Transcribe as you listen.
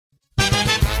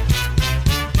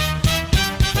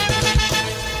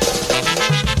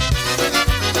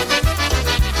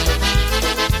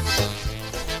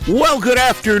Well, good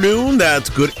afternoon. That's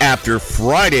good after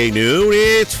Friday noon.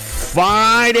 It's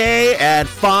Friday at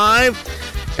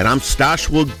 5, and I'm Stash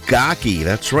Wagaki.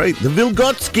 That's right, the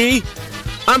Vilgotsky.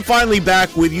 I'm finally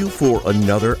back with you for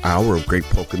another hour of great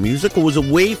polka music. I was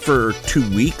away for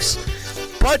 2 weeks,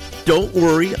 but don't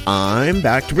worry, I'm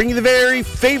back to bring you the very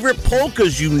favorite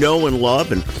polkas you know and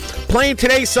love, and playing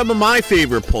today some of my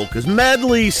favorite polkas,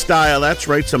 medley style. That's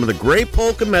right, some of the great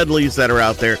polka medleys that are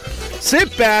out there.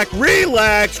 Sit back,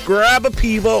 relax, grab a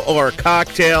pivo or a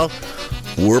cocktail.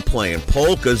 We're playing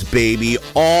polkas, baby,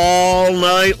 all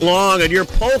night long on your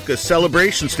polka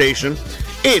celebration station.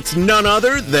 It's none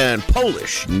other than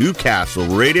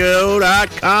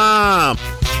PolishNewcastleRadio.com.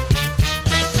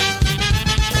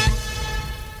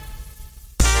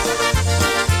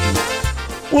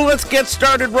 Well, let's get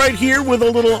started right here with a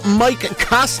little Mike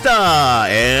Costa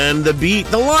and the beat,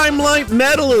 the Limelight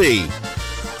Medley,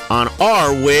 on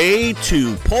our way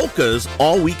to polkas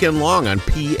all weekend long on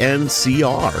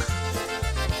PNCR.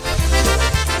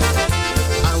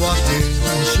 I walked in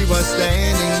and she was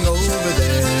standing over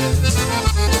there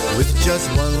with just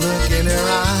one look in her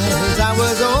eyes. I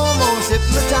was almost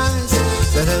hypnotized.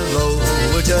 Said, hello,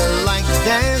 would you like to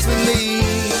dance with me?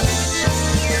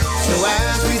 So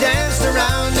as we danced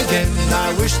around again,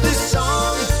 I wish this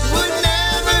song would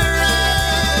never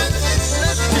end.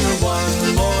 Let's do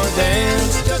one more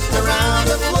dance just around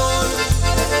the floor.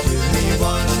 Give me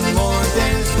one more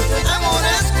dance, I won't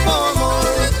ask for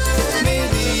more.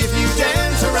 Maybe if you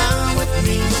dance around with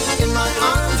me, in my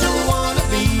arms you'll wanna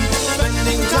be,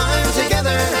 spending time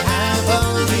together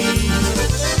happily.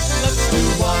 Let's do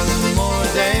one more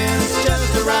dance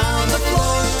just around the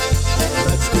floor.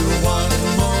 Let's do one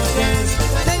more dance,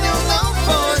 then you'll know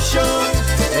for sure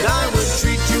that I would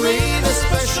treat you in a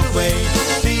special way.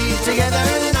 Be together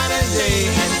night and day,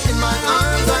 and in my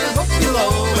arms I hope you'll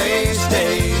always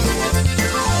stay.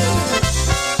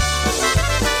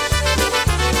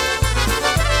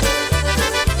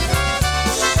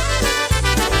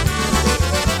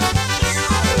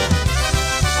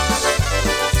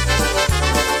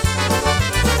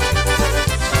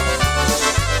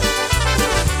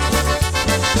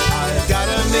 I've got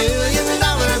 $1 million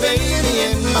baby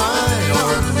in my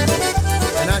arms,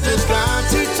 and I just got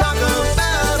to talk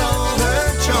about all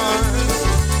her charms.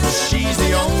 She's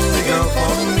the only girl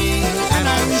for me, and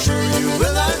I'm sure you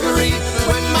will agree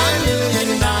when my $1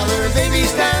 million baby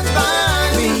stands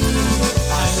by me.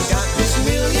 I've got this $1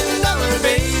 million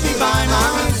baby by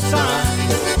my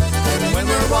side, and when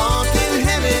we're walking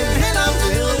hand in hand, I'm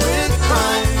filled with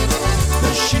pride.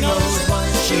 'Cause she knows what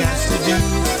she has to do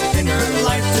in her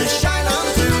life to shine on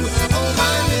through. Oh,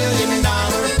 my $1 million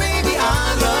baby,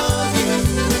 I love you.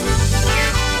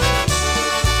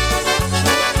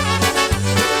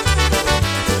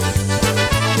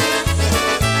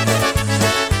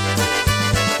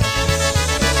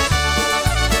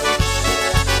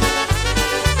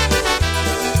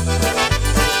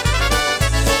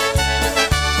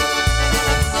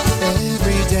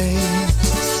 Every day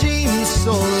seems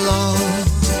so long.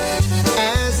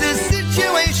 As this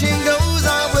situation goes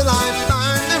on, will I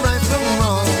find the right from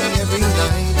wrong? Every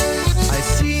night I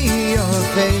see your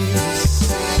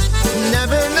face,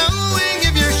 never knowing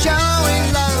if you're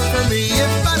showing love for me.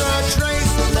 If I don't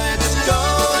trace, let's go,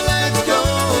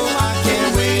 I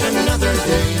can't wait another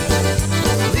day.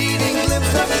 Leading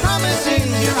glimpse of promise in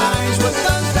your eyes, what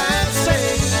does that say?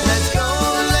 Let's go,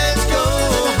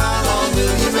 how long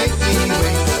will you make me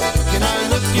wait? Can I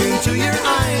look into your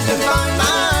eyes to find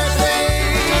my fate?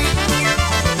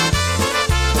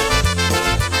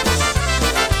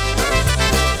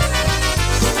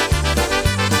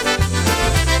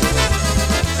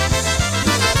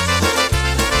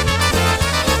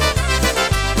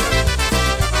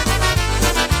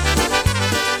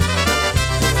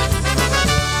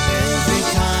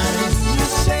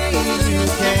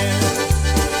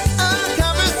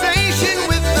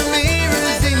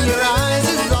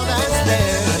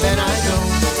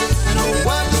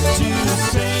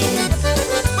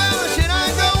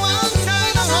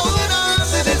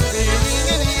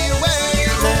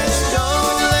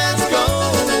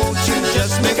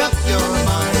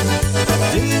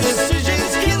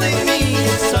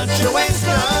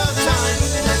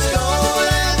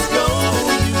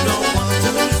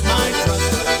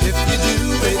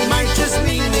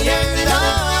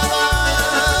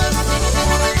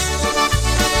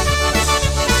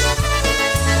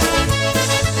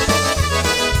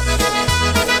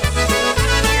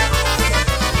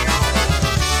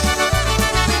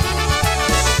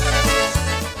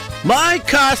 Mike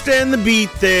Costa and the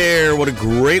Beat there. What a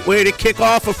great way to kick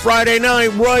off a Friday night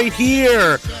right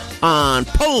here on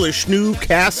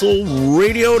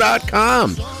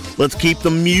PolishNewcastleRadio.com. Let's keep the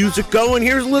music going.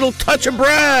 Here's a little touch of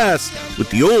brass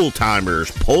with the Old Timers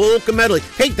Polka Medley.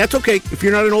 Hey, that's okay. If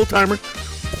you're not an old timer,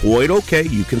 quite okay.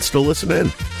 You can still listen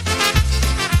in.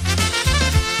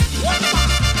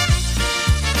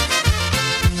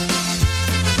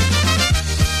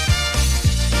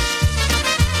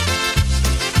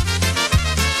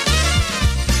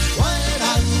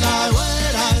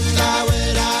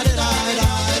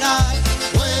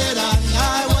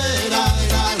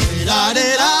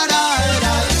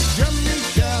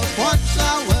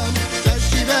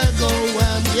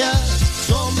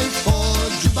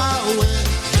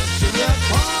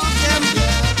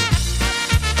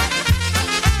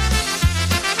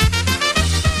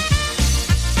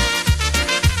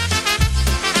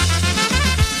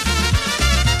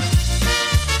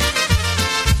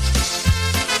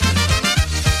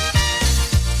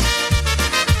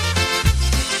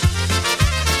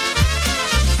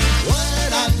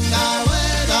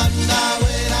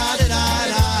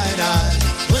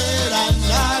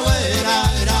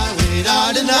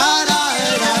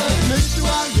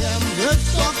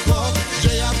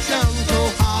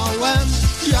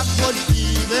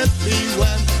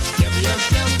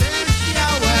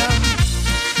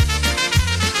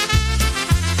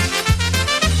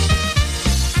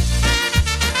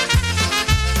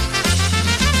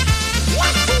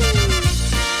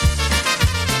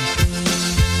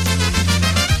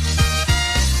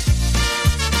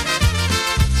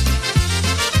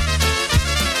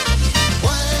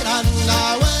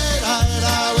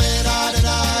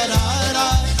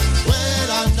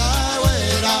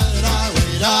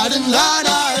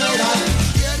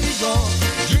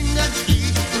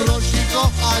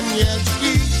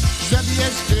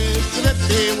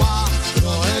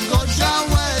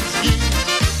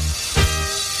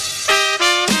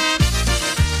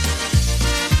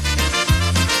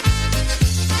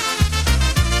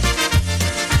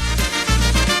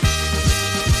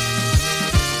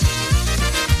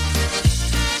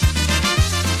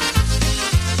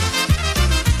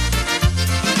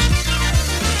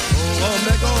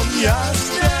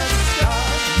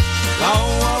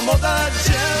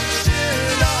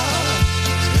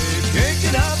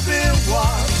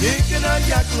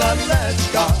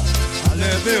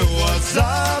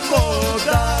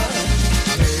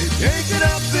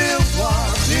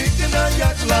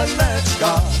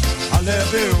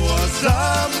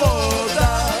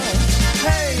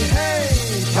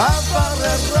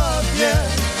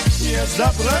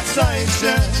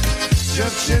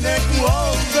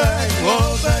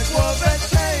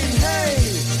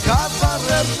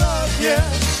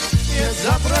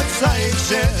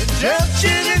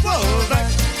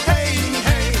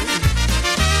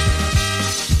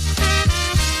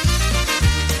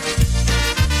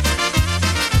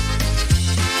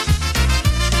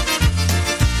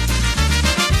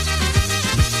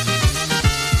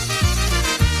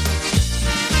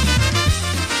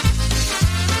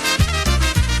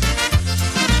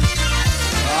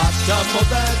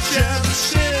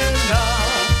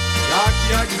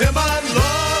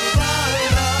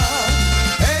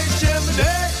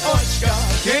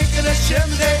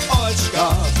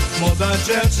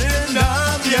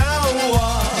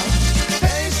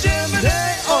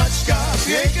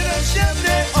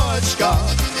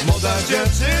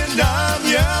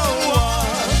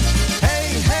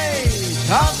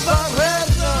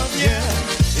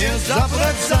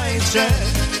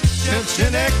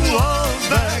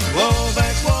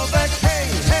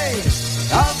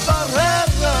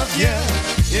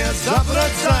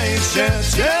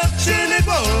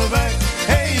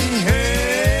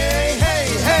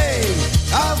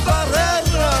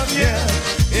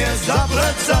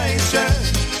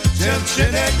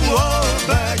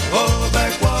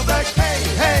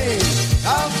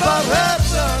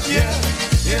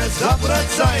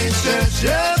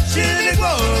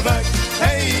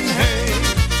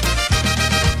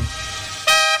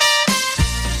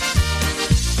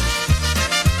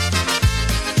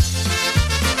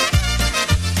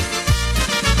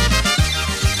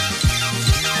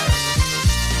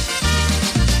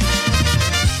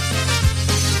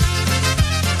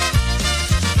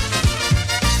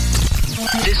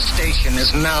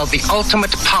 Is now the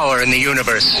ultimate power in the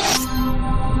universe.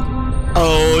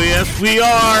 Oh, yes, we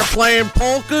are playing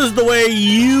polkas the way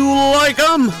you like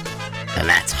them. And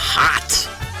that's hot.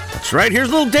 That's right.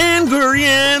 Here's little Dan Gurry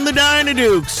and the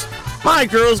Dynadukes. My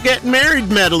Girl's Getting Married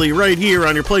medley right here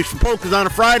on your place for polkas on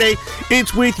a Friday.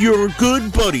 It's with your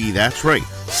good buddy. That's right.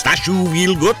 Stashu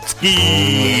Wilgotski.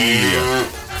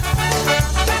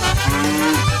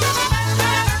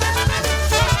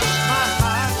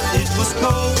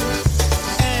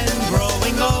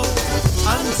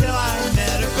 Until I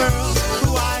met a girl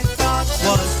who I thought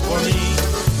was for me.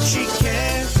 She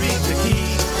carried the key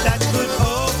that could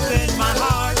open my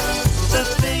heart. The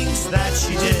things that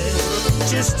she did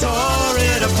just tore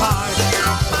it apart.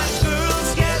 My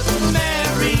girl's getting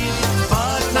married,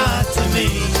 but not to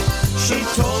me. She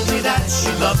told me that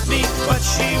she loved me, but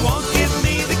she won't give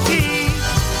me the key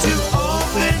to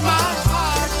open my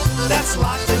heart that's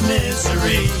locked in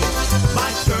misery.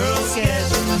 My girl's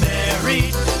getting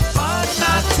married, but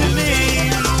not to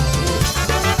me.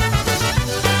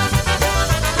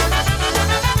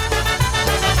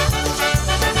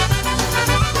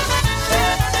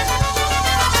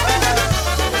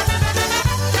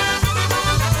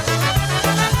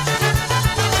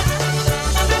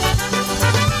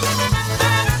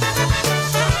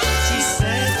 She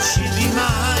said she'd be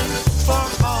mine for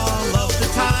all of the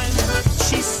time.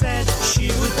 She said she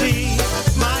would be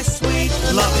my sweet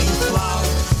loving flower.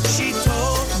 She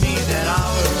told me that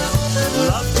our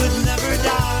love could never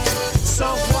die. So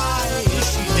why is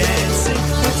she dancing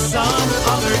with some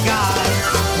other guy?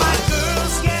 My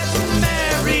girl's getting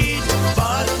married,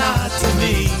 but not to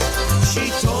me.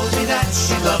 She told me that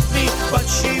she loved me, but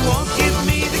she won't give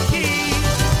me the key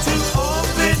to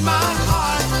open my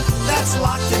heart that's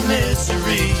locked in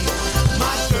misery.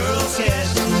 My girl's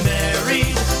getting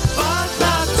married, but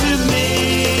not to me.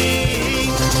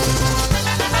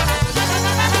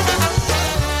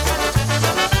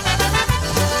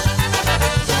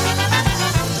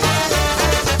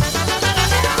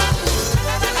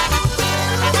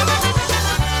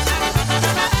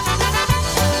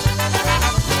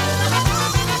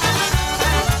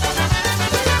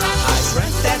 I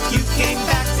dreamt that you came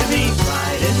back to me,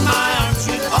 right in my arms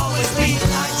you'd always be.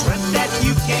 I dreamt that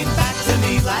you came back to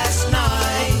me last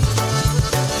night.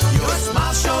 Your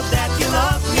smile showed that you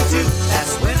loved me too.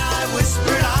 That's when I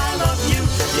whispered I love you.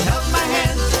 You held my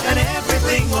hand and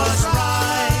everything was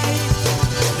right.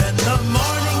 Then the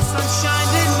morning sun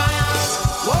shined in my eyes,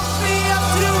 woke me up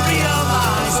to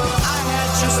realize I had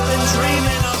just been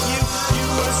dreaming of you. You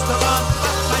were still on,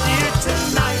 but my dear,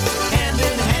 tonight hand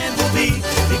in hand we'll be,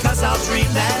 because I'll dream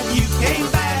that you came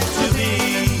back to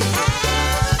me.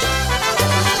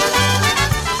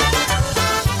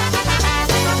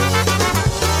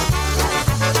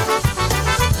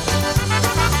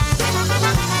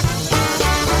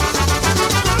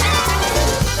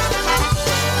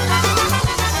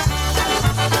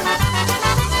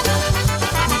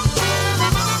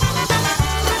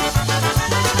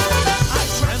 I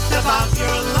dreamt about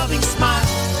your loving smile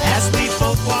as we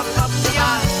both walked up the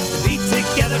aisle, be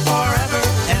together forever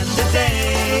and a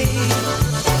day.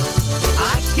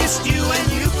 I kissed you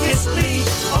and you kissed me.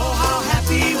 Oh, how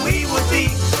happy we would be.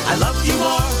 I loved you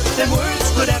more than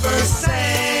words could ever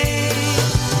say.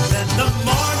 Then the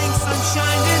morning sun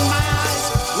shined in my eyes,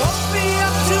 woke me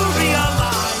up to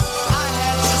realize I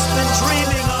had just been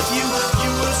dreaming of you.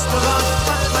 You were still on,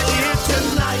 but my dear,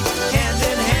 tonight hand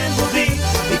in hand we'll be,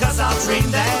 because I'll dream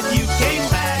that you came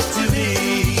back to me.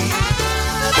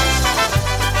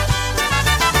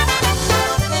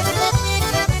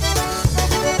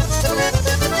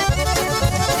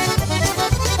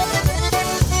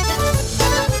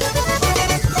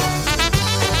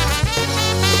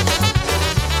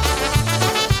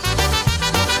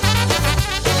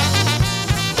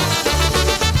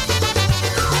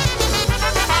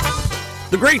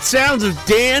 The great sounds of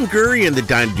Dan Gurry and the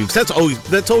Dynadukes. That's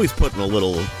always putting a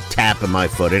little tap in my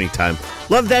foot anytime.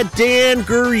 Love that Dan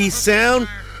Gurry sound.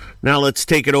 Now let's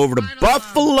take it over to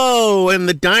Buffalo and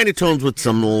the Dynatones with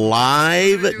some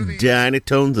live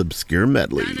Dynatones Obscure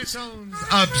Medleys. Dynatones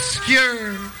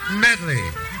Obscure Medley.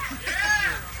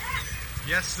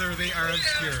 Yes, sir, they are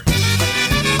obscure.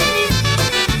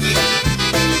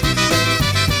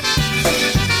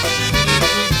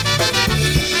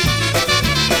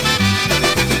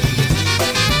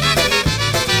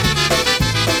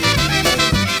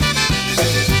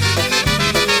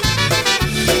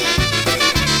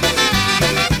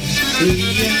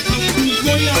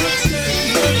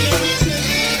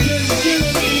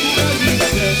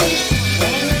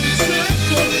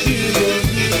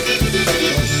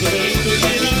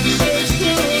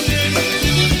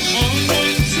 Oh,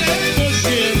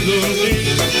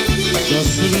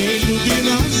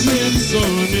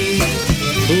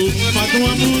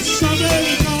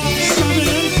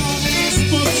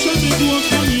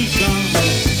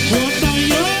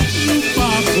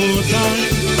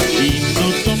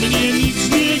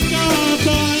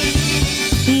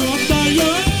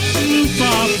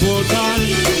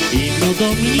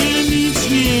 mnie nic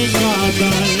nie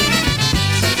gadaj.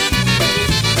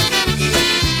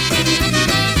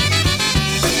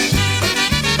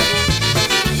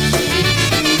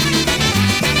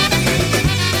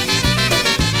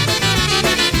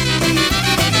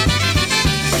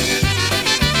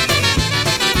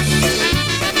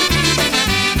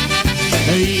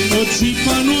 Ej, no ci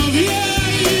panowie,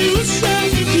 już się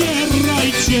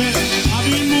wybierajcie, a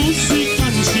wy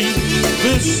muzykanci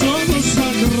wesoło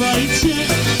zagrajcie,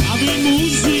 a wy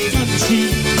muzykanci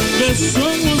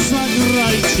wesoło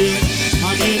zagrajcie.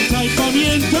 Pamiętaj,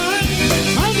 pamiętaj,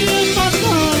 pamiętaj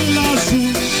kolarzu,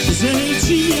 że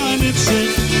ci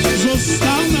Janeczek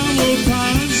został na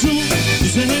ołtarzu,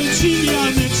 że ci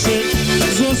Janeczek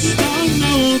został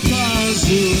na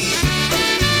ołtarzu.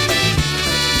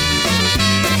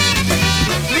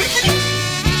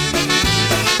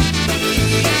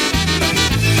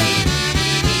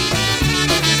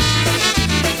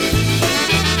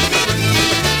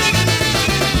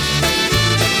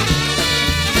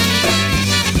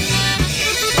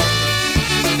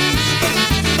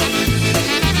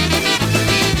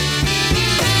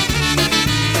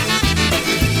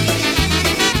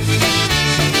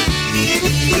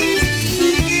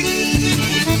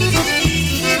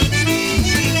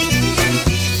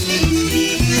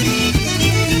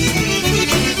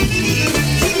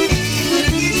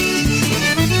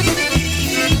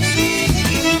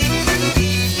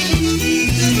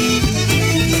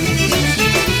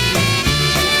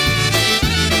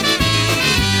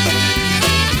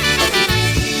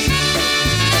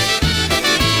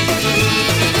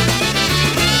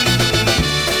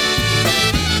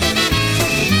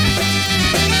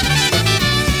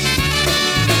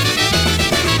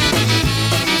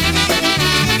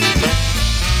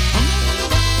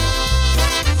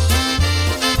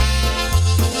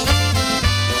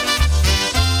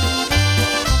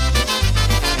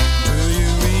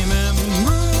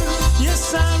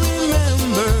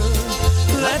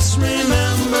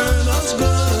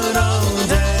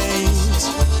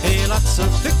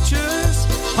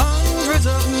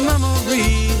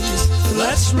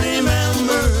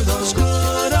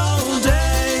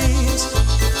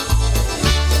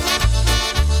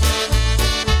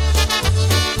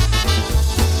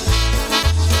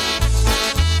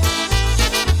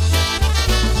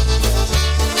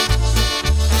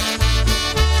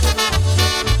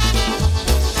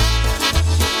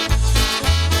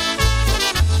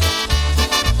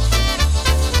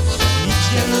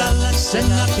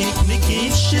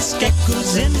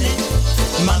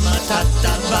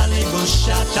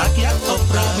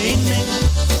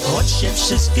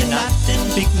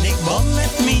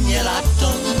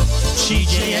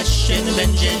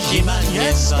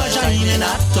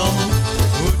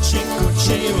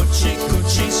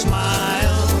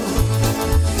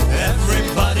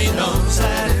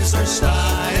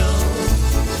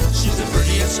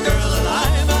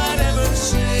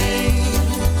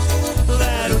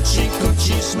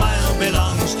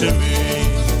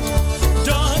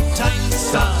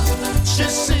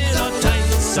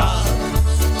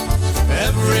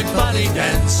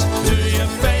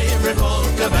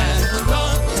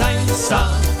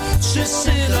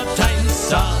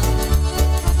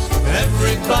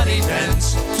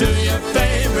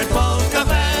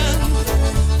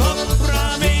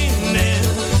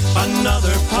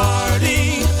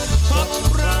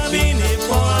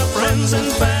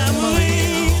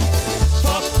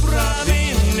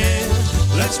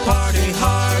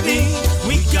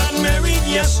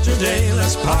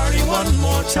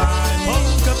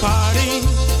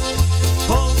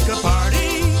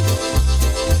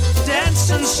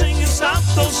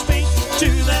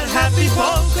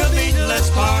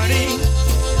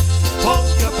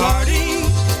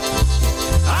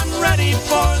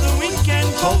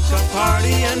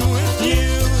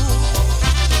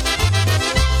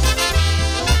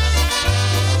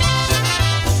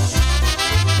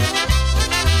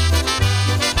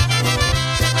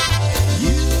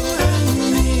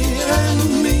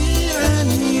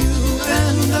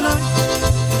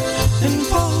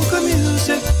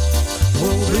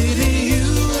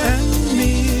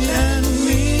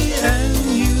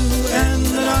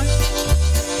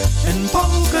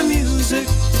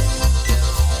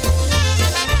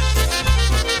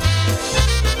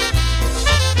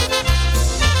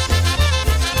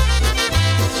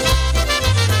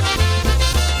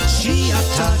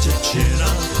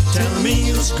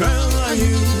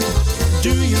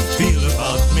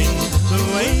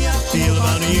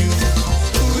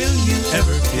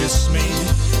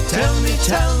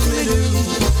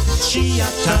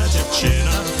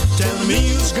 Tell me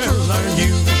whose girl are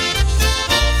you?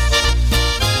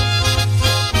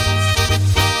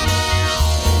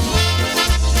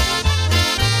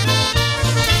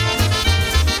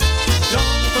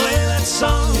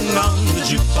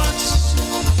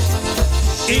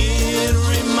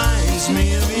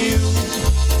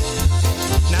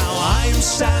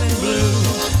 sad and blue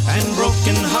and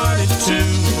broken hearted too.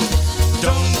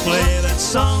 Don't play that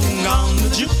song on the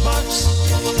jukebox.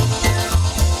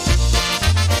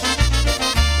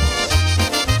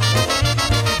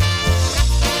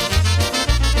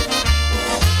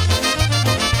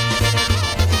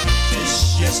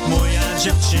 Jest moja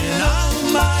dziewczyna,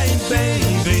 my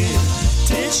baby.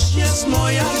 Tyś jest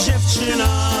moja dziewczyna.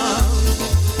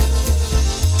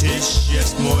 Tyś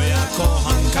jest moja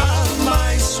kochanka,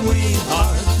 my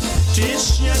sweetheart.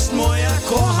 Tyś jest moja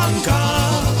kochanka.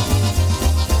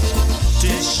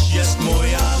 Tyś jest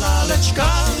moja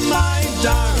laleczka, my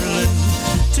darling.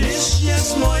 Tyś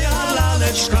jest moja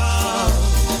laleczka.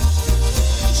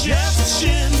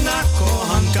 Dziewczyna,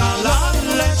 kochanka,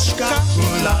 laleczka,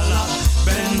 ulala.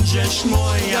 Będziesz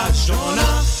moja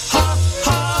żona, ha,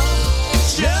 ha.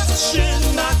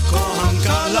 Dziewczyna,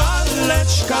 kochanka,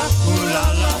 laleczka,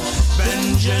 ulala.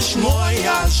 Będziesz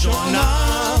moja żona.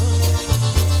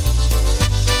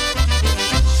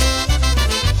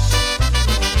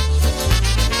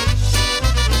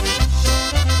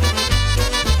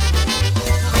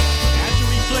 As you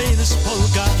replay this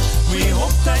polka, we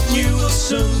hope that you will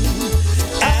soon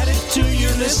add it to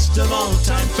your list of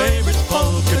all-time favorite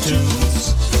polka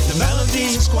tunes. The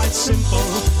melody is quite simple,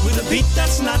 with a beat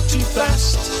that's not too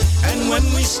fast. And when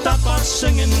we stop our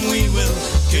singing, we will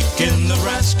kick in the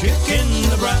brass, kick in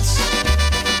the brass,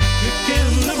 kick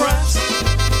in the brass.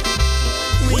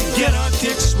 We get our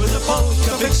kicks with the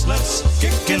polka fix. Let's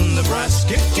kick in the brass,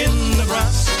 kick in the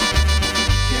brass,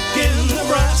 kick in the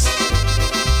brass.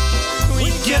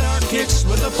 We get our kicks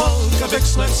with the polka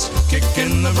fix. Let's kick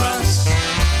in the brass.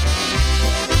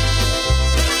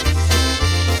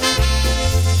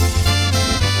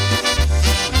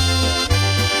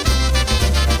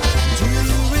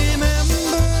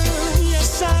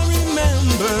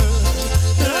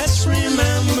 Let's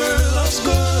remember those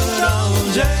good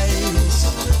old days.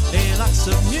 Hey, lots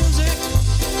of music,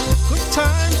 good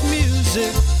times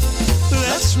music.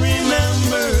 Let's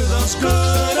remember those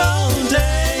good old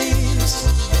days.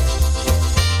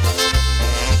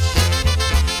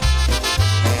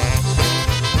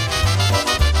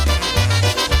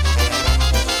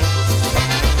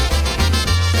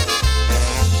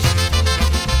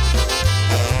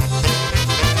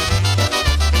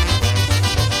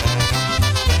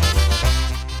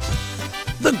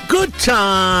 Good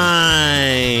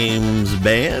Times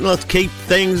Band. Let's keep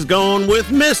things going with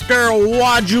Mr.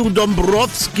 Waju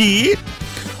Dombrowski.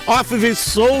 Off of his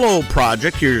solo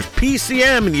project, here's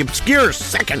PCM and the Obscure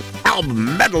second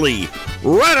album medley.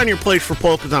 Right on your place for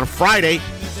polkas on a Friday.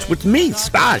 It's with me,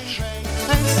 Stash.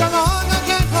 And so long I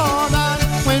can't hold on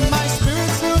when my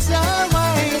spirits lose their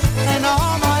way and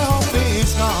all my hope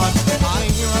is gone. I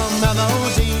hear a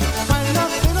melody when the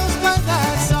fiddles play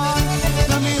that song.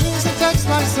 The music takes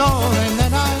my soul and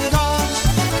then I'm gone.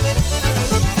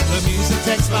 The music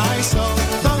takes my soul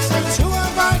closer to a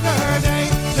brighter day.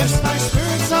 Lifts my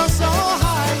spirits so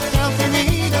high, helping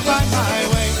me to find my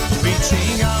way.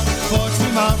 Reaching out for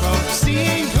tomorrow,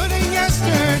 seeing good in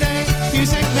yesterday.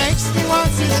 Music makes me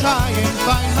want to try and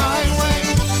find my way.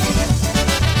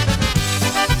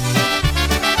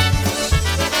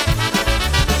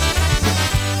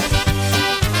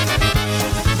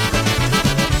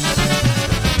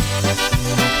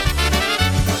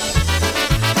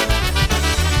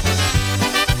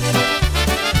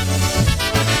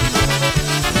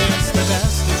 It's the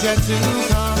best is yet to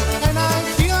come, and I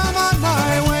feel I'm on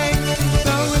my way.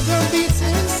 The rhythm beats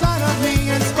inside of me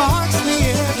and sparks me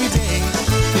every day.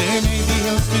 There may be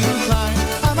hills to climb,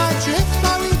 I might drift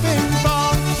or even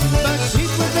fall, but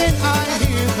deep within I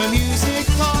hear the music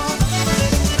call.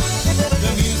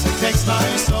 The music takes my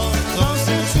soul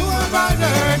closer to a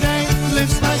brighter day,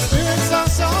 lifts my spirits up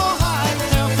so high,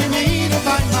 helping me to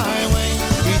find my way.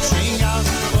 Reaching out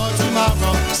for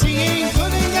tomorrow, seeing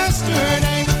good in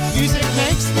yesterday. Music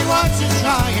makes me want to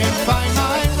try and find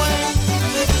my way.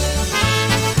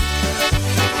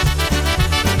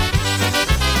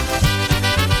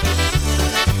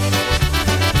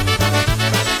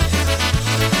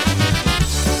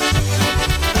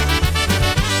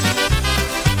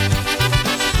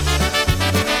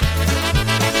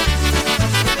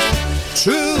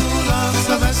 True love's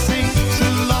the best thing.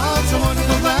 True love's a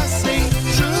wonderful blessing.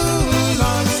 True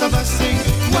love's the best thing.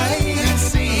 Wait and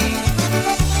see.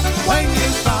 When you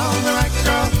found the right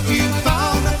girl, you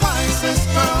found the wisest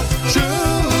pearl.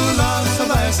 True love's the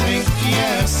blessing.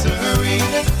 Yes, sirree.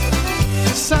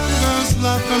 Some girls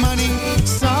love for money.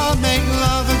 Some make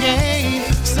love a game.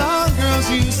 Some girls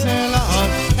use their love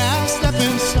as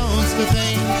stepping stones to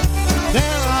fame.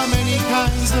 There are many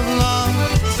kinds of love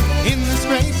in this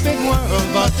great big world,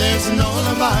 but there's no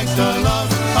love like the love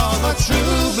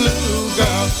true blue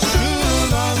girl. True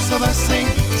love's a blessing,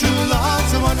 true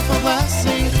love's a wonderful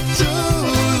blessing.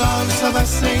 True love's a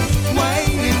blessing,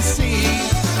 wait and see.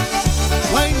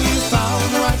 When you found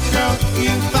the right girl,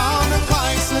 you found a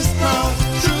priceless pearl.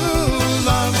 True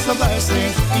love's a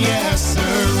blessing, yes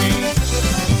sirree.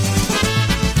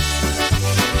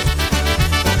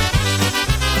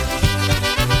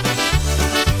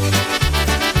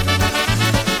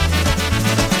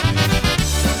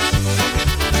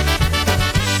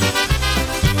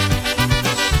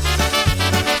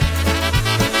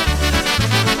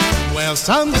 Well,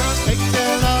 some girls take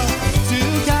their love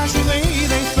too casually,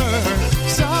 they flirt.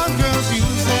 Some girls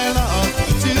use their love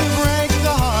to break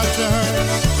the heart to hurt.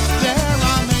 There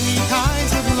are many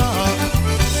kinds of love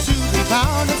to be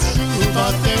found, it's true,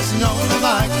 but there's no love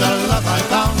like the love I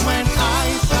found when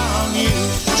I found you.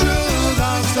 True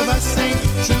love's a blessing,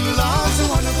 true love's a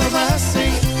wonderful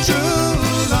blessing. True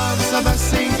love's a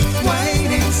blessing, wait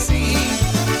and see.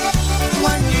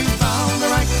 When you found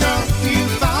the right girl, you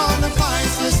found the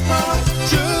priceless pearl.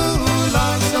 True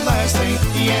love's a blessing,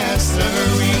 yes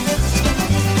sirree.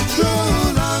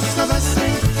 True love's a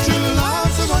blessing, true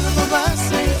love's a wonderful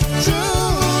blessing.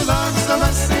 True love's a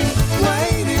blessing,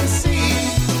 wait and see.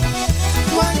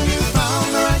 When you found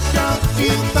the right girl,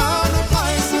 you found the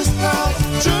priceless pearl.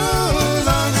 True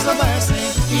love's a blessing,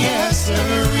 yes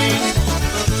sirree.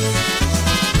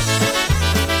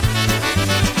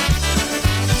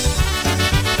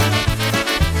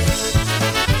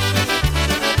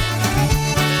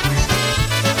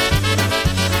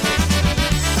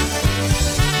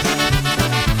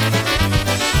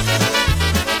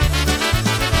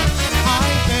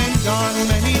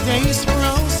 Days for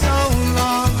oh so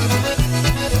long,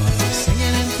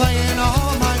 singing and playing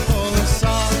all my old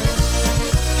songs.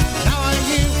 Now I'm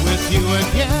here with you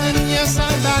again, yes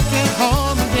I'm back at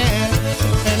home again.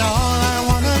 And all I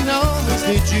wanna know is,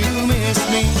 did you miss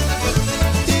me?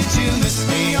 Did you miss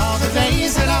me all the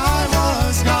days that I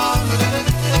was gone?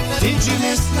 Did you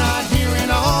miss not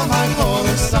hearing all my old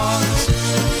songs?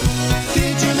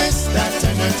 Did you miss that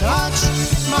tender touch?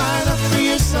 My love for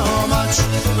you so much.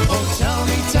 Oh, tell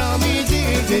me,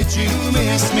 dear, did you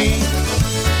miss me?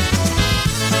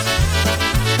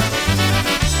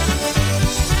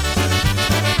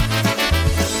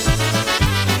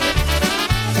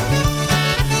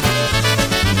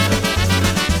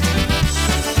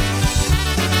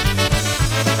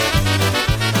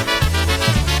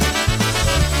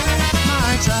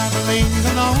 My traveling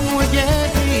alone would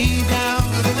get me down,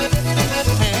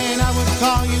 and I would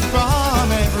call you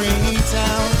from every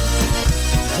town.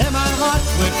 And my heart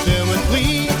would fill with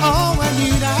glee, oh, when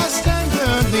you'd ask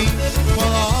tenderly.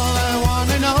 Well, all I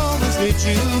wanna know is, did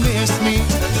you miss me?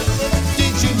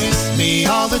 Did you miss me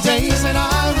all the days that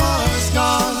I was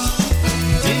gone?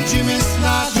 Did you miss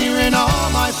not hearing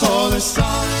all my Polish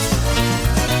songs?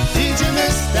 Did you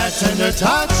miss that tender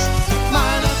touch?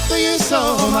 My love for you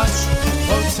so much.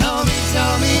 Oh, tell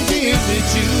me, dear, did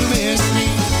you miss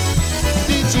me?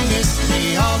 Did you miss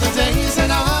me all the days that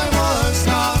I was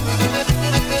gone?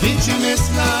 Did you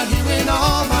miss not hearing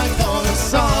all my Polish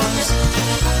songs?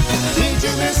 Did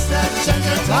you miss that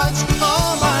tender touch?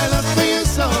 Oh, my love for you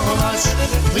so much.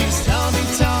 Please tell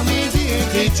me, dear,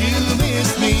 did you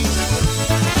miss me?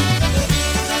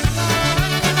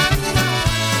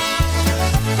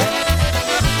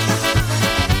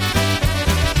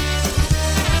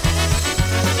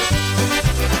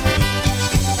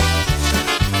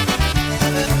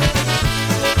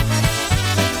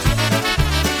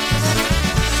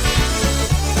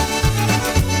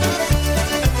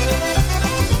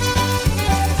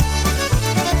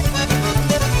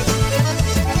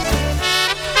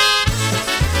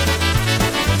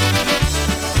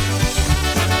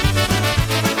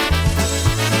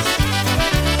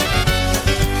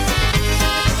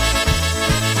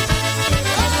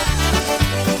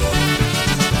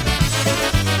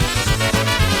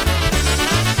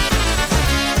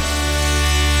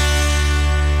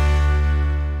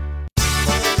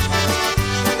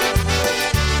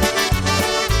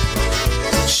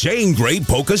 Same great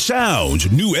polka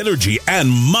sounds, new energy, and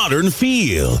modern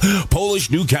feel.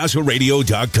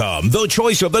 PolishNewcastleRadio.com, the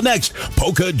choice of the next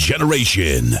polka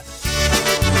generation.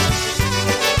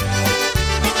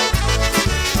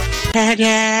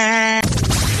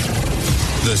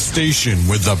 The station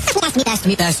with the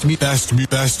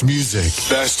best music.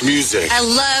 Best music. I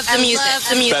love the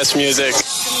music. Best music.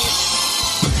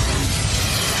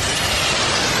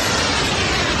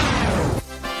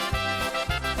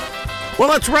 Well,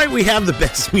 that's right. We have the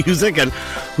best music, and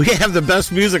we have the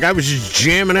best music. I was just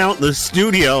jamming out in the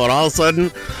studio, and all of a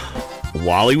sudden,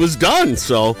 while he was done.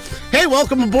 So, hey,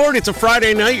 welcome aboard. It's a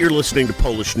Friday night. You're listening to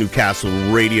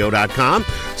PolishNewcastleRadio.com.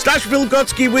 Stash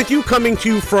Wilgocki with you, coming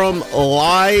to you from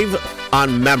live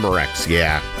on Memorex.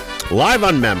 Yeah, live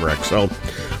on Memorex. So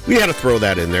we had to throw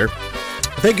that in there.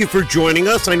 Thank you for joining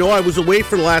us. I know I was away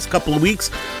for the last couple of weeks.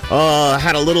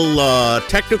 Had a little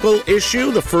technical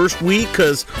issue the first week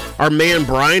because our man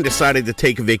Brian decided to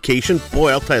take a vacation.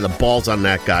 Boy, I'll tell you, the balls on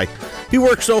that guy. He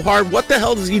works so hard. What the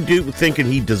hell does he do thinking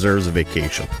he deserves a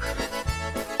vacation?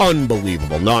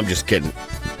 Unbelievable. No, I'm just kidding.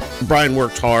 Brian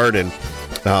works hard, and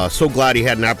so glad he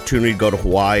had an opportunity to go to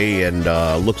Hawaii, and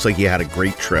looks like he had a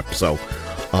great trip. So,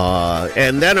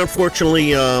 and then,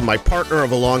 unfortunately, my partner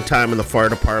of a long time in the fire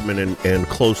department and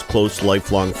close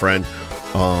lifelong friend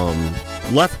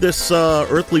left this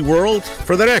earthly world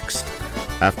for the next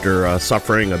after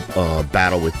suffering a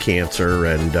battle with cancer.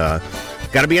 And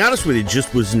got to be honest with you,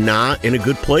 just was not in a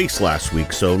good place last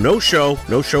week. So no show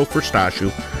for Stashu.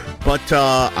 But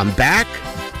I'm back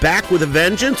with a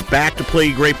vengeance, back to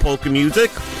play great polka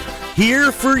music.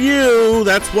 Here for you,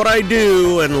 that's what I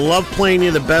do, and love playing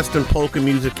you the best in polka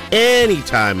music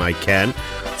anytime I can.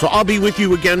 So I'll be with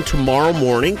you again tomorrow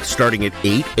morning, starting at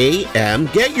 8 a.m.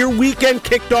 Get your weekend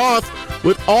kicked off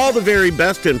with all the very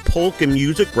best in polka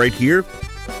music right here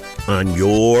on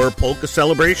your polka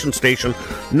celebration station,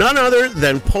 none other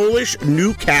than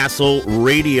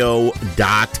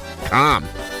PolishNewcastleRadio.com.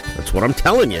 That's what I'm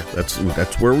telling you. That's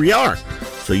where we are.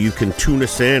 So you can tune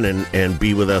us in and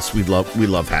be with us. We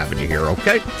love having you here,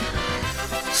 okay?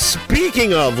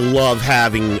 Speaking of love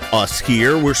having us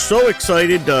here, we're so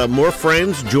excited. More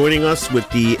friends joining us with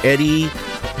the Eddie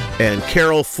and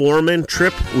Carol Foreman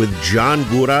trip with John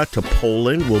Gura to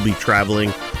Poland. We'll be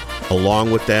traveling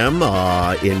along with them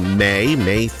in May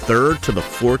 3rd to the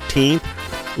 14th.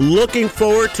 Looking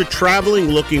forward to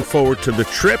traveling, looking forward to the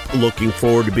trip, looking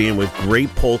forward to being with great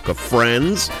polka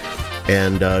friends.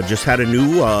 And just had a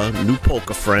new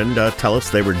polka friend tell us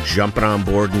they were jumping on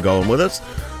board and going with us.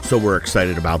 So we're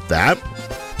excited about that.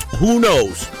 Who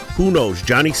knows?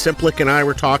 Johnny Simplik and I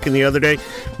were talking the other day.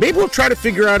 Maybe we'll try to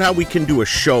figure out how we can do a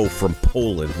show from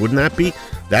Poland. Wouldn't that be?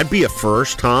 That'd be a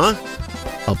first, huh?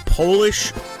 A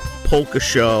Polish polka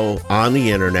show on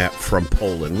the internet from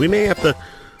Poland. We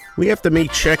have to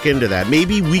check into that.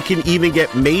 Maybe we can even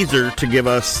get Mazer to give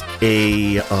us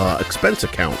a expense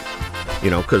account.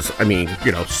 Because,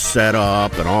 set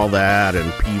up and all that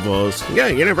and pivos. Yeah,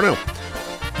 you never know.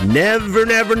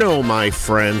 Never know, my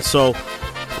friend. So,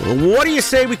 what do you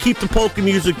say we keep the polka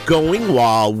music going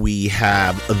while we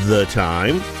have the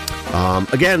time?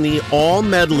 Again, the All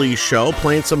Medley show,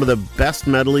 playing some of the best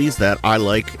medleys that I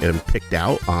like and picked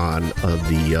out on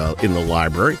in the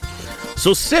library.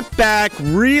 So sit back,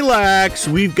 relax.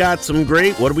 We've got some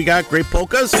great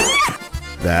polkas?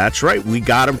 That's right, we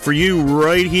got them for you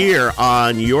right here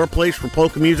on your place for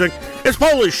polka music. It's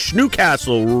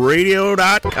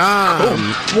PolishNewcastleRadio.com.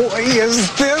 Oh, boy, is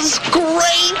this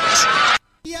great!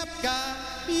 Yapka,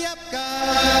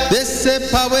 yapka,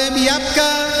 wysypałem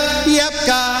yapka,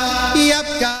 yapka,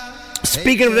 yapka.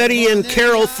 Speaking of Eddie and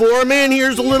Carol Foreman,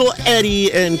 here's a little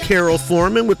Eddie and Carol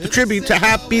Foreman with the tribute to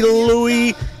Happy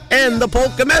Louie and the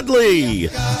Polka Medley.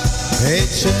 Hey,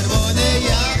 czerwone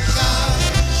jabłka.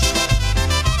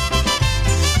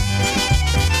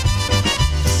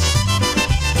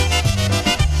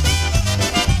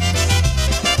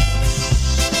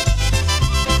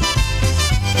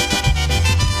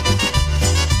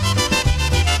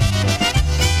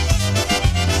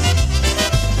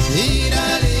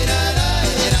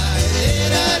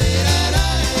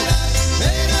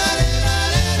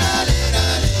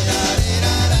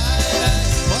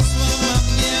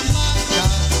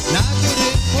 Na góry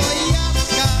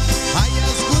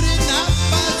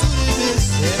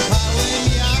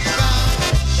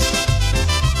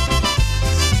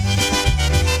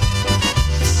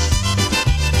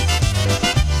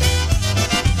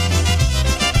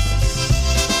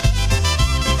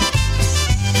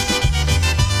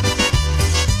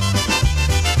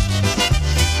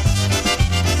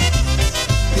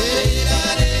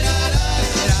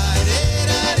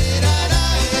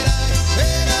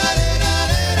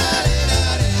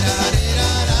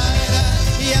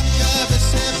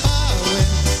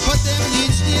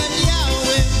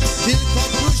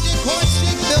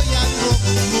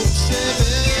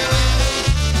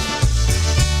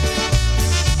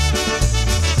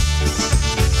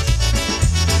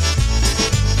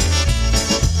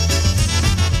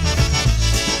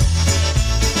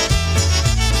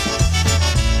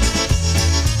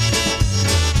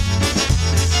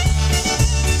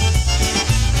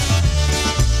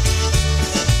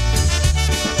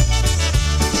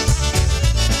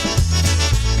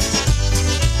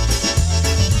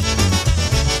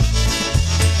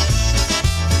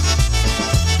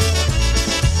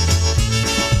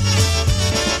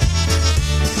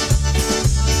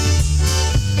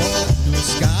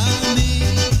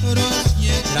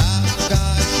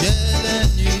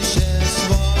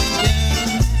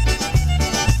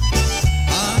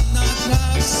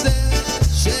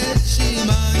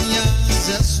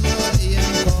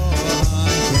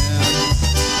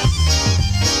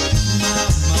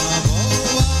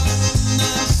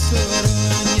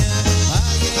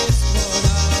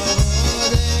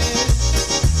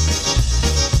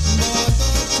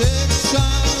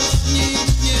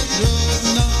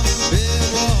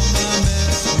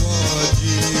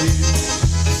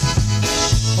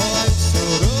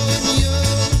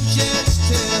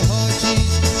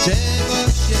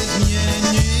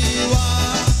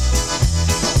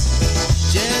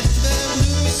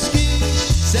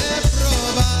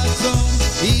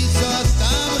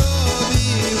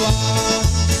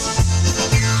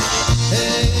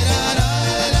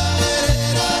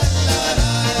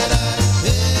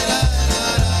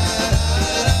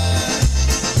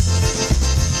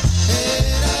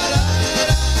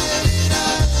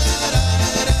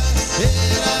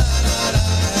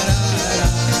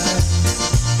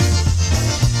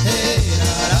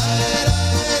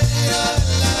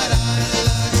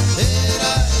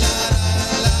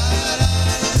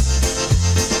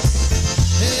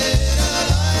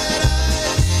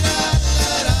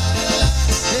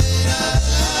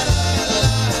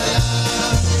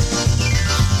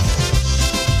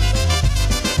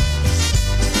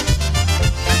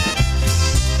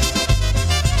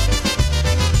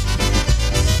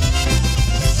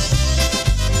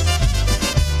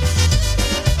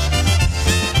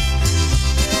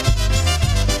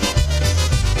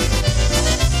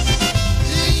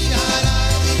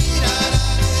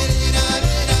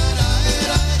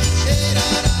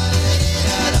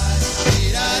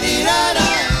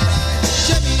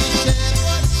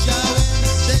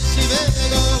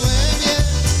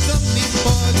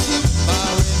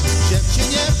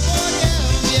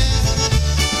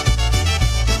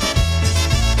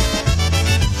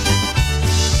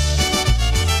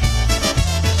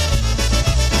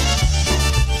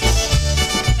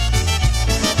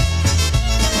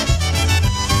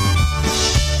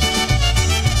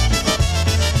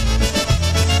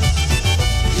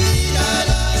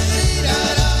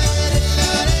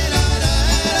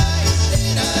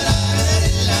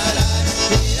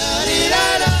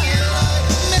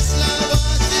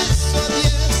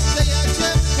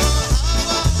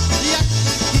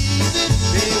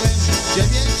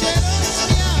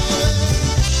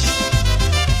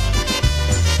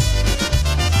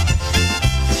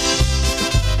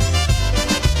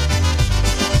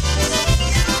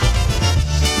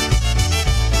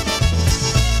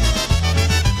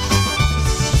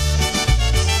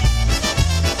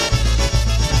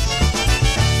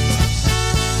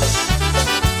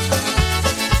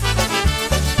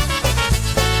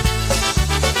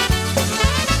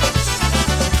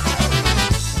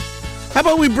How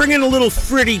about we bring in a little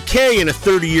Freddie K in a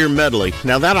 30-year medley?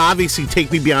 Now, that'll obviously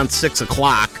take me beyond 6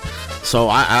 o'clock, so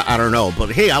I don't know.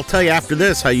 But, hey, I'll tell you after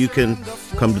this how you can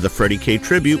come to the Freddie K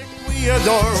tribute. We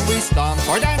adore, we stomp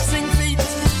our dancing feet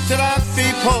to that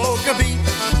beat polka beat.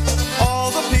 All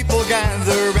the people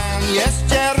gather round, yes,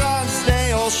 Gerards,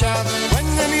 they all shout when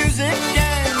the music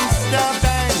ends, the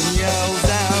band yells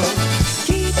out.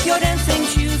 Keep your dancing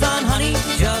shoes on, honey,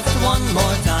 just one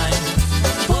more time.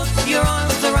 Put your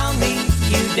arms around me,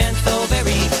 you dance so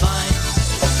very fine.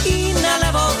 I na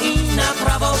lewo, I na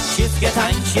prawo, wszystkie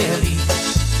tańczyli.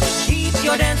 Keep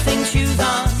your dancing shoes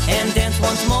on and dance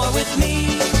once more with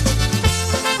me.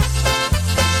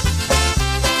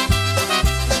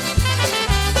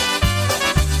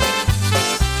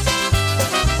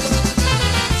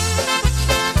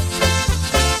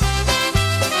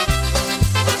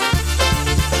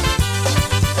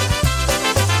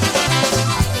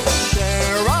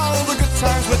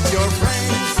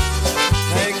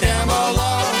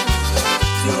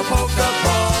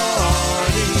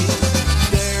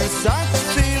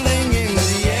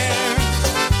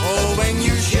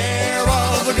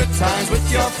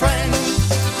 Your friends,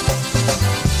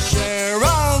 share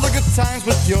all the good times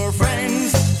with your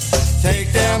friends.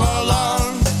 Take them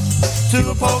along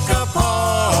to a polka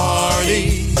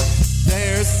party.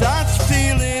 There's such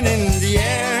feeling in the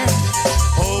air.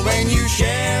 Oh, when you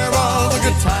share all the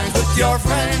good times with your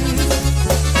friends.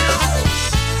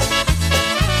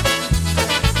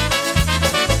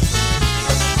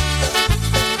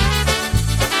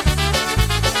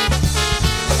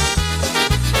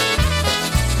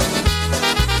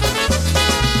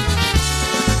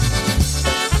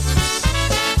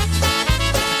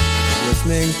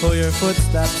 Listening for your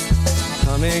footsteps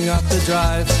coming up the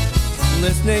drive.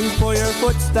 Listening for your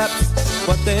footsteps,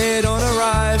 but they don't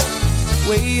arrive.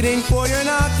 Waiting for your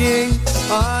knocking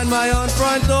on my own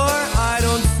front door. I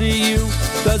don't see you,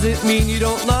 does it mean you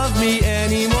don't love me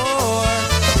anymore?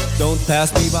 Don't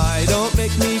pass me by, don't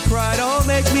make me cry, don't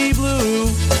make me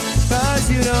blue. 'Cause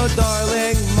you know,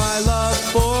 darling, my love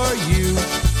for you,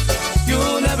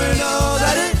 you'll never know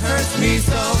that it hurts me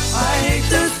so. I hate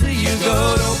to see you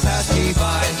go, don't pass me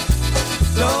by,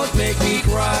 don't make me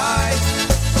cry.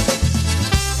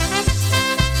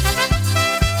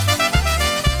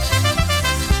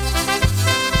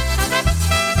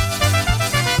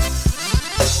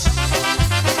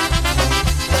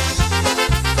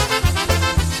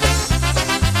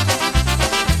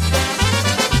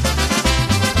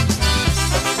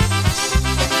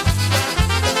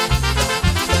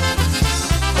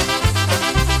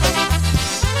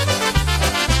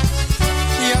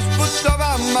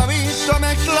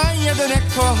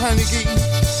 Kochanki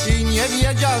i nie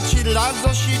wiedział ci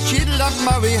dla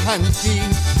małej Hanki.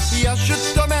 Ja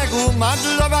szut to megu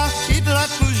madlowa i dla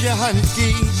tuzie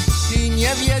Hanki i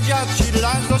nie wiedział ci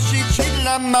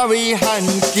dla małej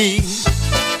Hanki.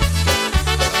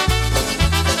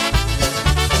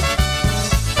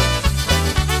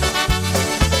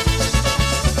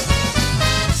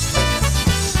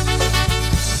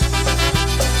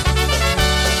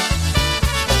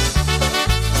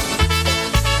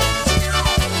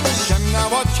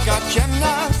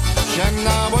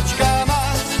 Ciemna łoczka ma,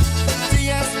 ty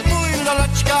jest mój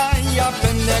loleczka, ja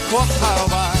będę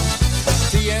kochała.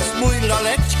 Ty jest mój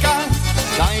loleczka,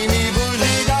 daj mi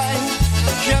buzi daj.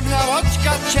 Ciemna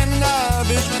łoczka, ciemna,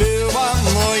 byś była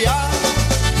moja.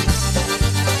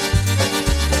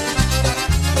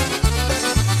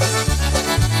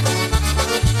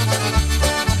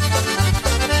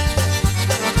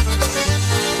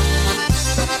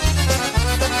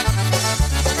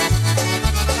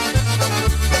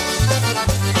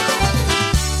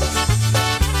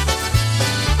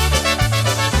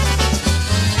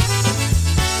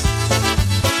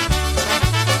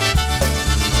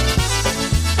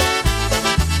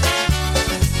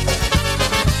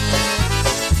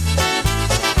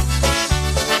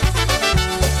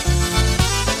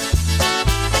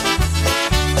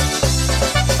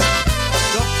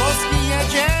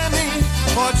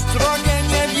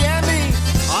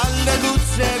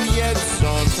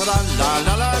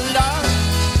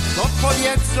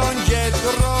 Powiedzą, gdzie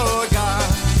droga,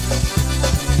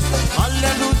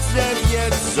 ale ludzie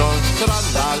wiedzą, tra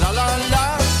la la la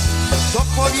la, to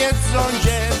powiedzą,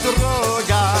 gdzie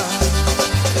droga.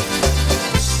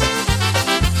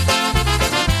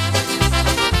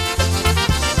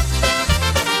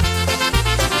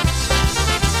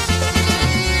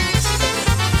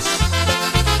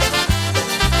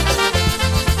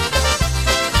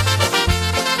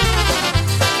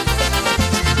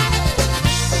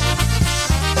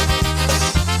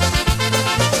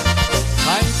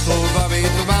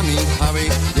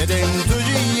 Jeden tu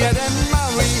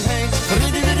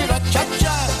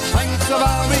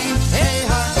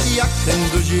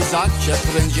zaczep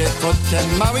będzie to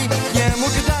ten mały, nie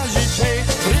mógł darzyć, hej,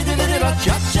 rydyrydyra,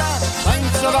 cia,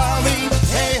 tańcowały,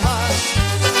 hej, ha.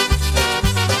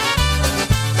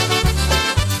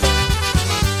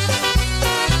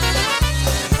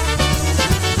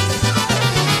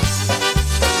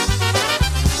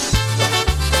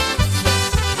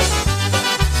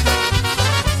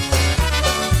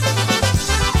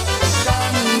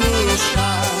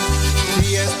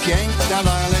 Piękna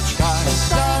laleczka,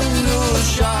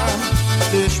 Danusia,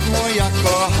 tyś moja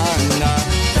kochana,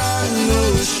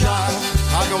 Danusia,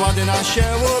 a ładna się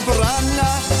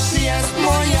ubrana, jest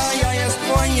moja, ja jest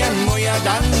moja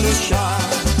Danusia.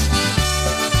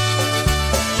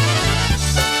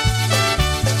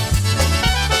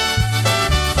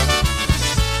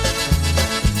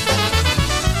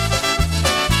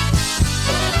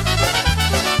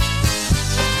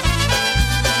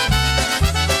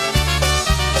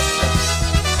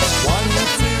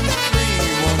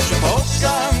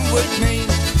 With me,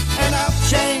 and I've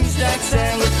changed that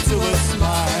sad look to a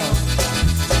smile.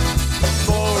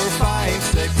 4,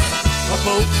 5, 6, a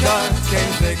polka can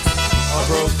fix a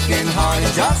broken heart in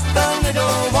just a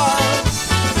little while.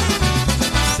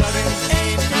 7,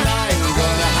 8, 9,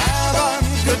 gonna have a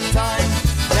good time,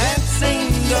 dancing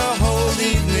the whole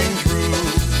evening through.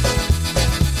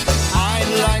 I'd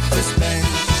like to spend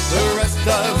the rest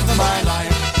of my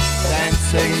life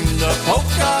dancing the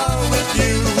polka with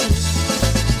you.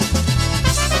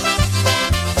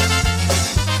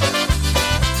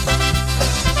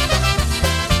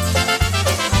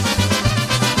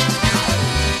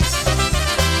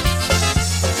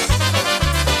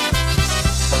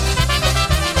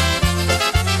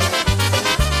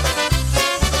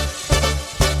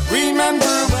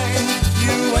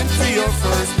 Your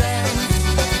first dance.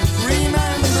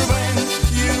 Remember when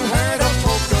you heard a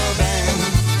polka band.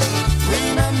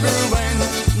 Remember when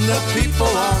the people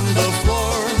on the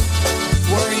floor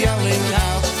were yelling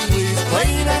out, please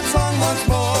play that song once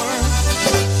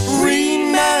more.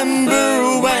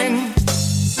 Remember when.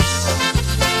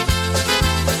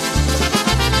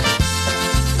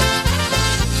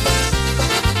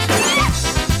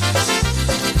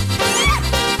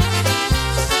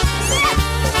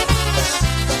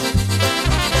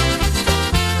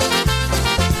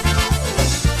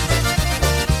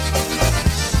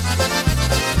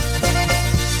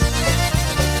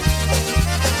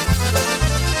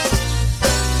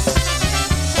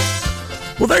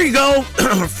 Well, there you go.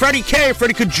 Freddie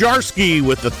Kujarski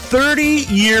with the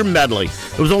 30-year medley.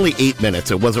 It was only 8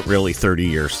 minutes. It wasn't really 30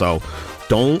 years, so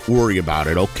don't worry about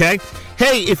it, okay?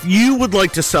 Hey, if you would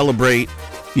like to celebrate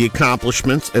the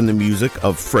accomplishments and the music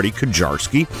of Freddie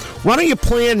Kujarski, why don't you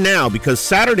plan now? Because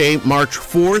Saturday, March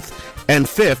 4th and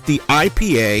 5th, the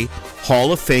IPA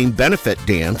Hall of Fame benefit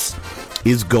dance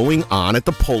is going on at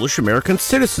the Polish American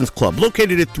Citizens Club,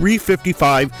 located at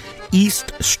 355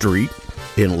 East Street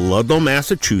in Ludlow,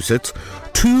 Massachusetts.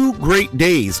 2 great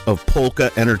days of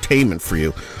polka entertainment for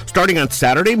you. Starting on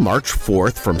Saturday, March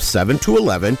 4th from 7 to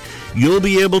 11, you'll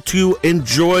be able to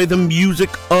enjoy the music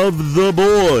of the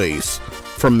Boys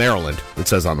from Maryland. It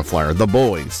says on the flyer, the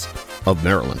Boys of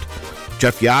Maryland.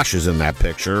 Jeff Yash is in that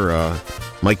picture.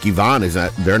 Mike Yvonne is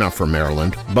not, they're not from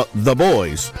Maryland, but the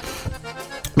Boys.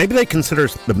 Maybe they consider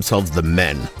themselves the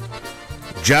Men.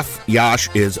 Jeff Yash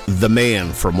is the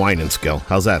man from Wine and Skill.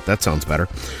 How's that? That sounds better.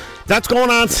 That's going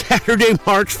on Saturday,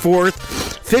 March 4th,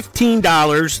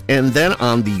 $15. And then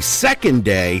on the second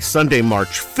day, Sunday,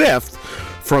 March 5th,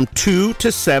 from 2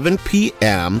 to 7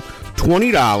 p.m.,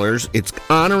 $20. It's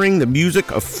honoring the music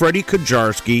of Freddie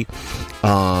Kujarski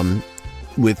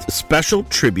with special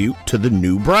tribute to the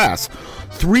New Brass.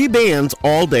 3 bands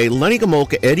all day, Lenny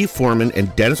Gomolka, Eddie Foreman,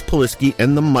 and Dennis Polisky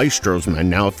and the Maestros Men.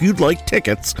 Now, if you'd like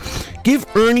tickets, give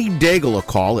Ernie Daigle a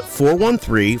call at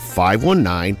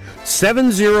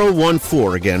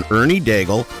 413-519-7014. Again, Ernie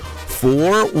Daigle,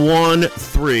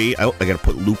 413. I got to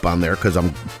put loop on there because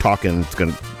I'm talking. It's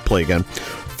going to play again.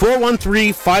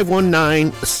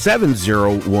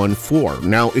 413-519-7014.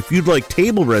 Now, if you'd like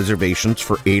table reservations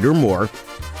for 8 or more,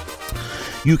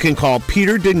 you can call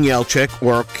Peter Danielczyk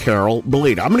or Carol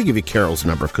Belita. I'm going to give you Carol's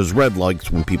number because Red likes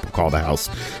when people call the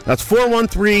house. That's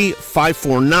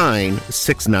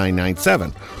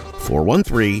 413-549-6997.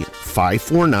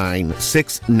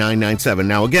 413-549-6997.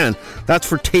 Now, again, that's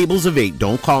for tables of 8.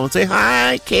 Don't call and say,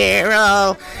 Hi,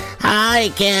 Carol. Hi,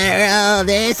 Carol.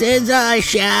 This is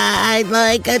Usha. I'd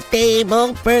like a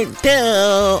table for 2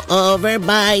 over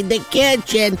by the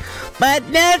kitchen, but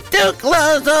not too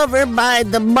close over by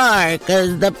the bar,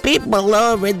 because the people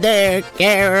over there,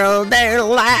 Carol, they're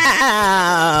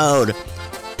loud.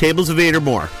 Tables of 8 or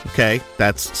more, okay?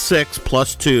 That's 6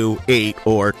 plus 2, 8,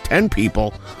 or 10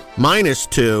 people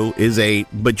 -2 is 8,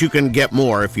 but you can get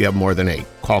more if you have more than 8.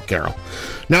 Call Carol.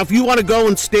 Now, if you want to go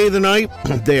and stay the night,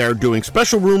 they are doing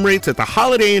special room rates at the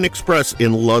Holiday Inn Express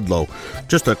in Ludlow.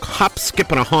 Just a hop,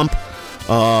 skip, and a hump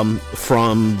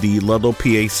from the Ludlow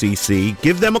PACC.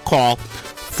 Give them a call,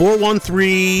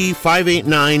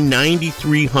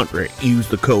 413-589-9300. Use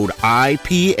the code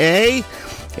IPA,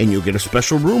 and you'll get a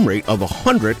special room rate of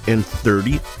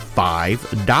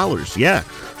 $135. Yeah,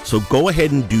 so go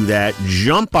ahead and do that.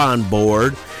 Jump on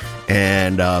board.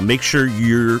 And make sure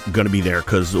you're going to be there,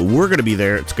 because we're going to be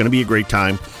there. It's going to be a great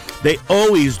time. They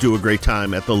always do a great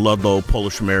time at the Ludlow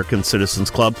Polish American Citizens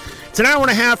Club. It's an hour and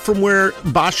a half from where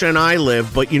Basha and I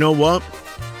live, but you know what?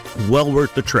 Well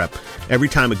worth the trip. Every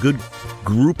time a good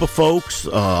group of folks,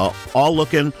 all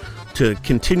looking to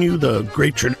continue the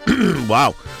great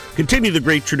continue the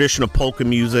great tradition of polka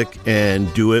music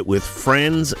and do it with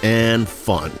friends and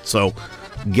fun. So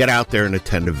get out there and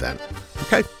attend an event.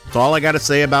 Okay, that's all I got to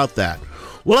say about that.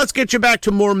 Well, let's get you back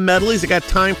to more medleys. I got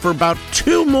time for about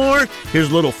 2 more.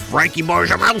 Here's little Frankie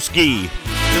Borzamowski. To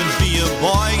be a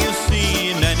boy, you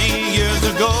see, many years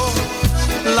ago,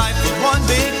 life was one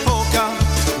big polka.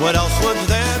 What else was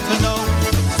there to know?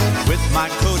 With my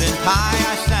coat and tie,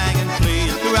 I sang and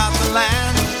played throughout the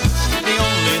land. The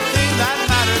only thing that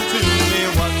mattered to me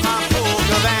was my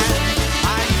polka band.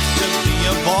 I used to be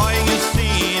a boy, you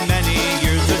see, many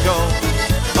years ago.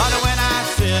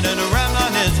 And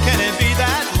reminisce, can it be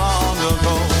that long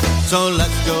ago? So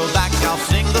let's go back, I'll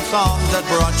sing the songs that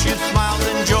brought you smiles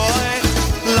and joy.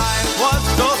 Life was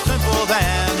so simple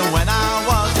then when I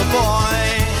was a boy.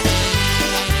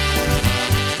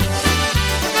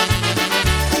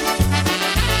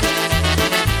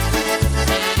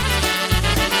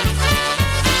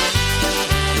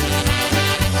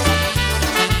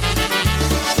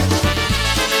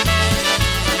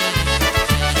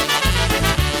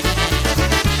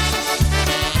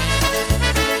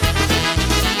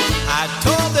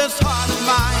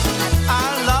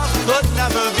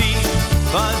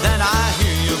 But then I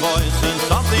hear your voice and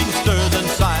something stirs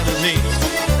inside of me.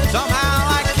 Somehow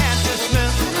I can't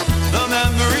dismiss the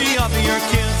memory of your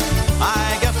kiss.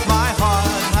 I guess my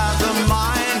heart has a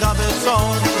mind of its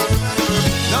own.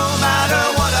 No matter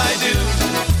what I do,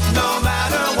 no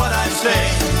matter what I say,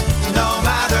 no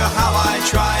matter how I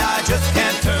try, I just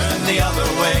can't turn the other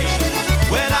way.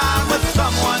 When I'm with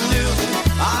someone new,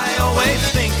 I always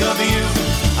think of you.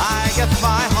 I guess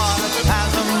my heart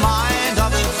has a mind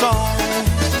of its own.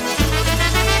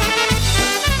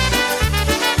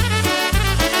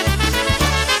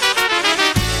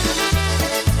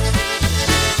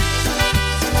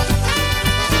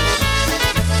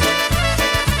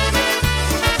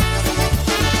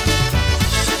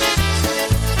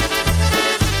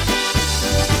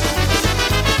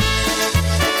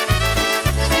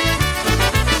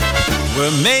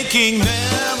 We're making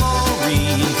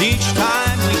memories each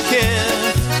time we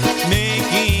kiss,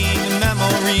 making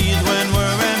memories when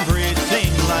we're embracing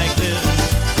like this.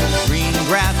 Green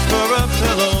grass for a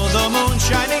pillow, the moon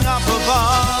shining up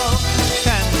above,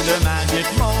 tender magic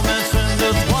moments in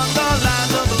this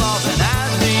wonderland of love. And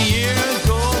as the years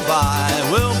go by,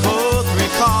 we'll both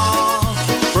recall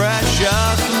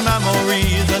precious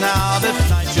memories and how this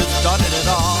night just started it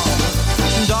all.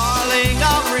 Darling,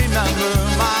 I'll remember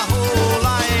my whole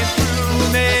life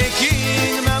through,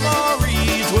 making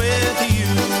memories with you.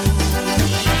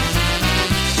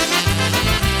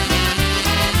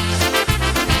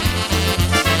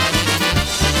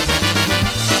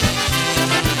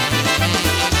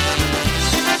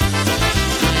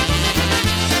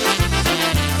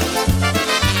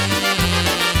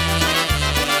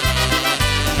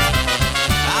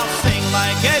 I'll sing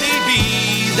like Eddie B,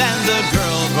 then the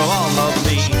girls will all love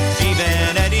me.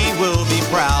 Even Eddie will be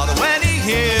proud when he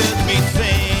hears me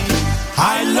sing.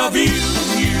 I love you,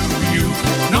 you,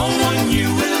 no one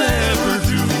you will ever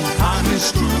do.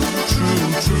 Honest, true,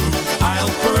 true, true, I'll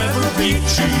forever be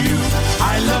to you.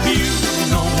 I love you,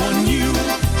 no one you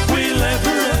will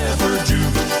ever do.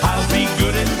 I'll be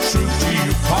good and true to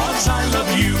you, 'cause I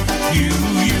love you, you.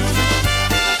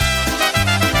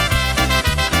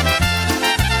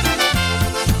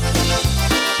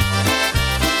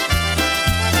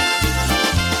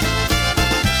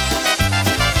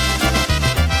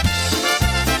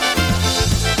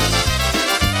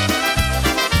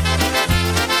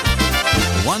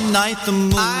 One night the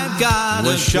moon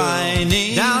was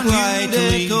shining down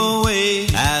brightly away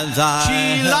as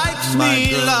she likes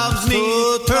me, loves me,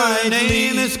 her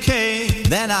name is Kay.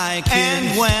 Then I kissed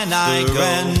and when I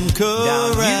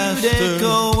caressed her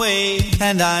away,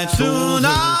 and I soon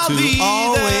I'll be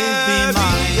always be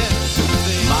mine.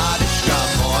 Mariszka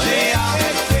moja,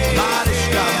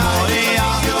 Mariszka moja.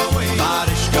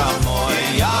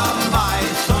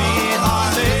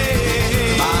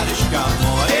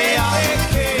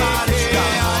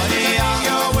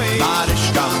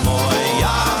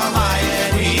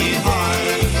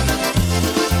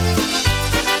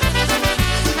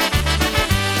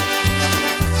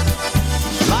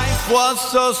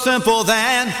 so simple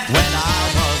then when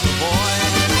I was a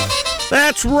boy.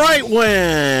 That's right,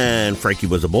 when Frankie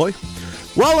was a boy.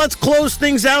 Well, let's close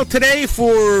things out today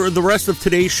for the rest of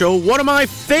today's show. One of my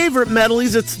favorite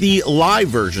medleys, it's the live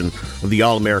version of the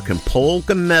All-American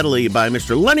Polka Medley by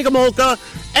Mr. Lenny Gomulka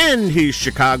and his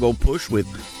Chicago Push with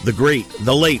the great,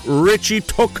 the late Richie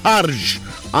Tokarz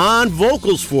on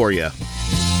vocals for you.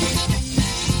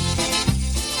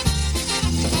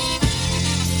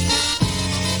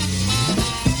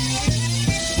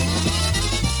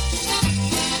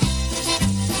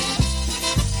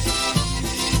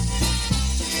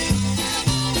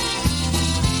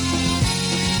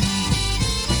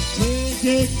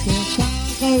 Kick the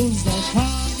tacos, the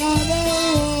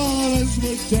cargadores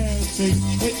were dancing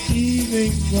the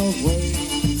evening away.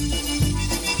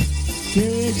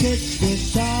 Kick the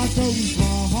tacos, my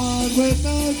heart with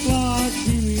the clock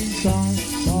beating time,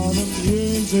 while the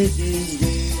music is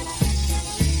gay.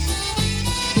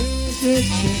 Kick the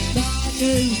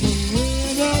tacos, the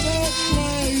rhythm that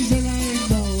plays, and I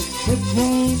know it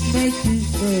won't make you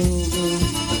feel good.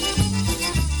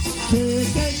 Kick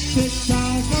the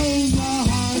tacos, my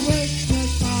heart with the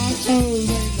tacos,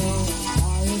 I know I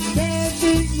am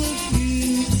dancing with you.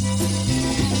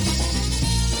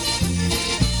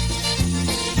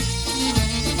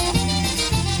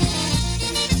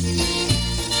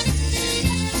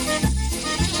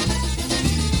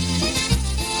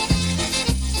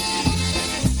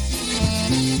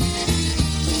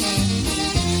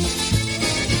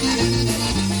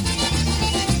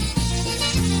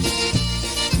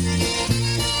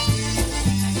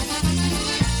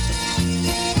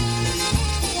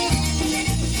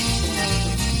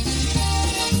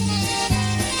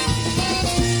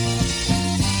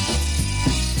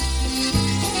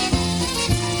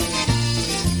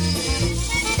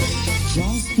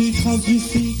 Because you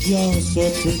think you're so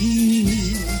pretty,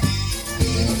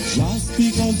 and just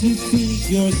because you think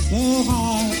you're so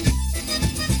hot,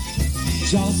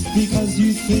 just because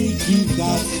you think you've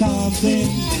got something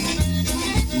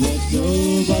that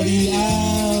nobody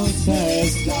else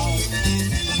has got,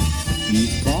 you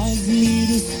cause me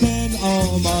to spend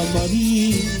all my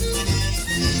money.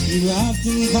 You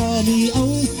often call me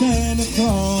old Santa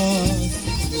Claus.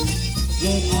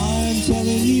 But I'm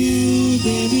telling you,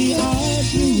 baby, I'm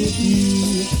through with you.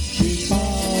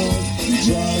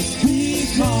 Just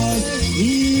because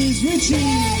he's Richie.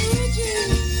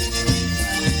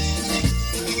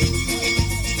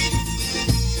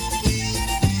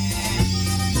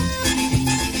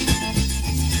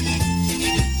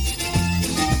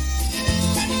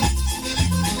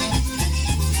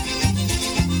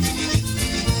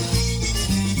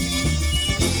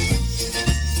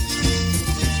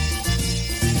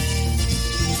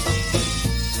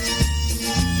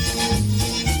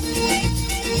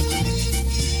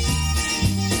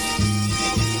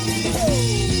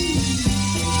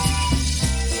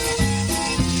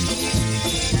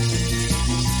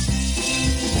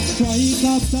 Strike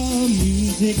up the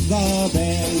music, the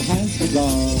band has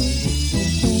begun.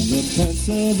 The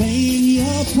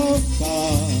Pennsylvania polka.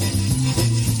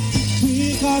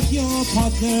 Pick up your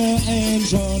partner and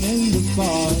join in the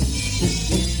fun.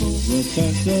 The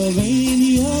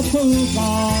Pennsylvania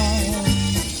polka.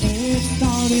 It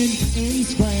started in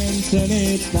Scranton,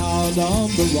 it's now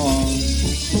number one.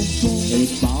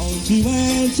 It's bound to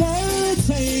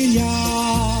entertain ya.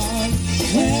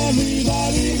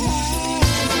 Everybody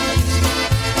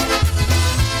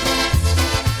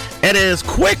And as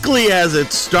quickly as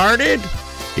it started,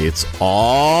 it's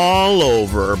all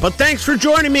over. But thanks for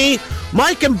joining me.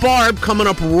 Mike and Barb coming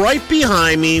up right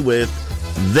behind me with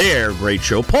their great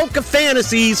show, Polka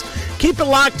Fantasies. Keep it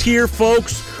locked here,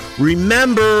 folks.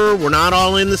 Remember, we're not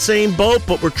all in the same boat,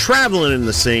 but we're traveling in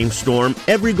the same storm.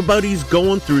 Everybody's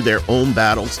going through their own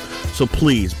battles. So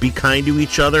please, be kind to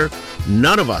each other.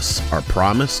 None of us are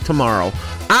promised tomorrow.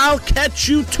 I'll catch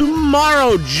you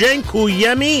tomorrow.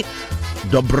 Dziękujemy.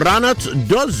 Dobranoc,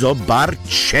 do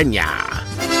zobaczenia.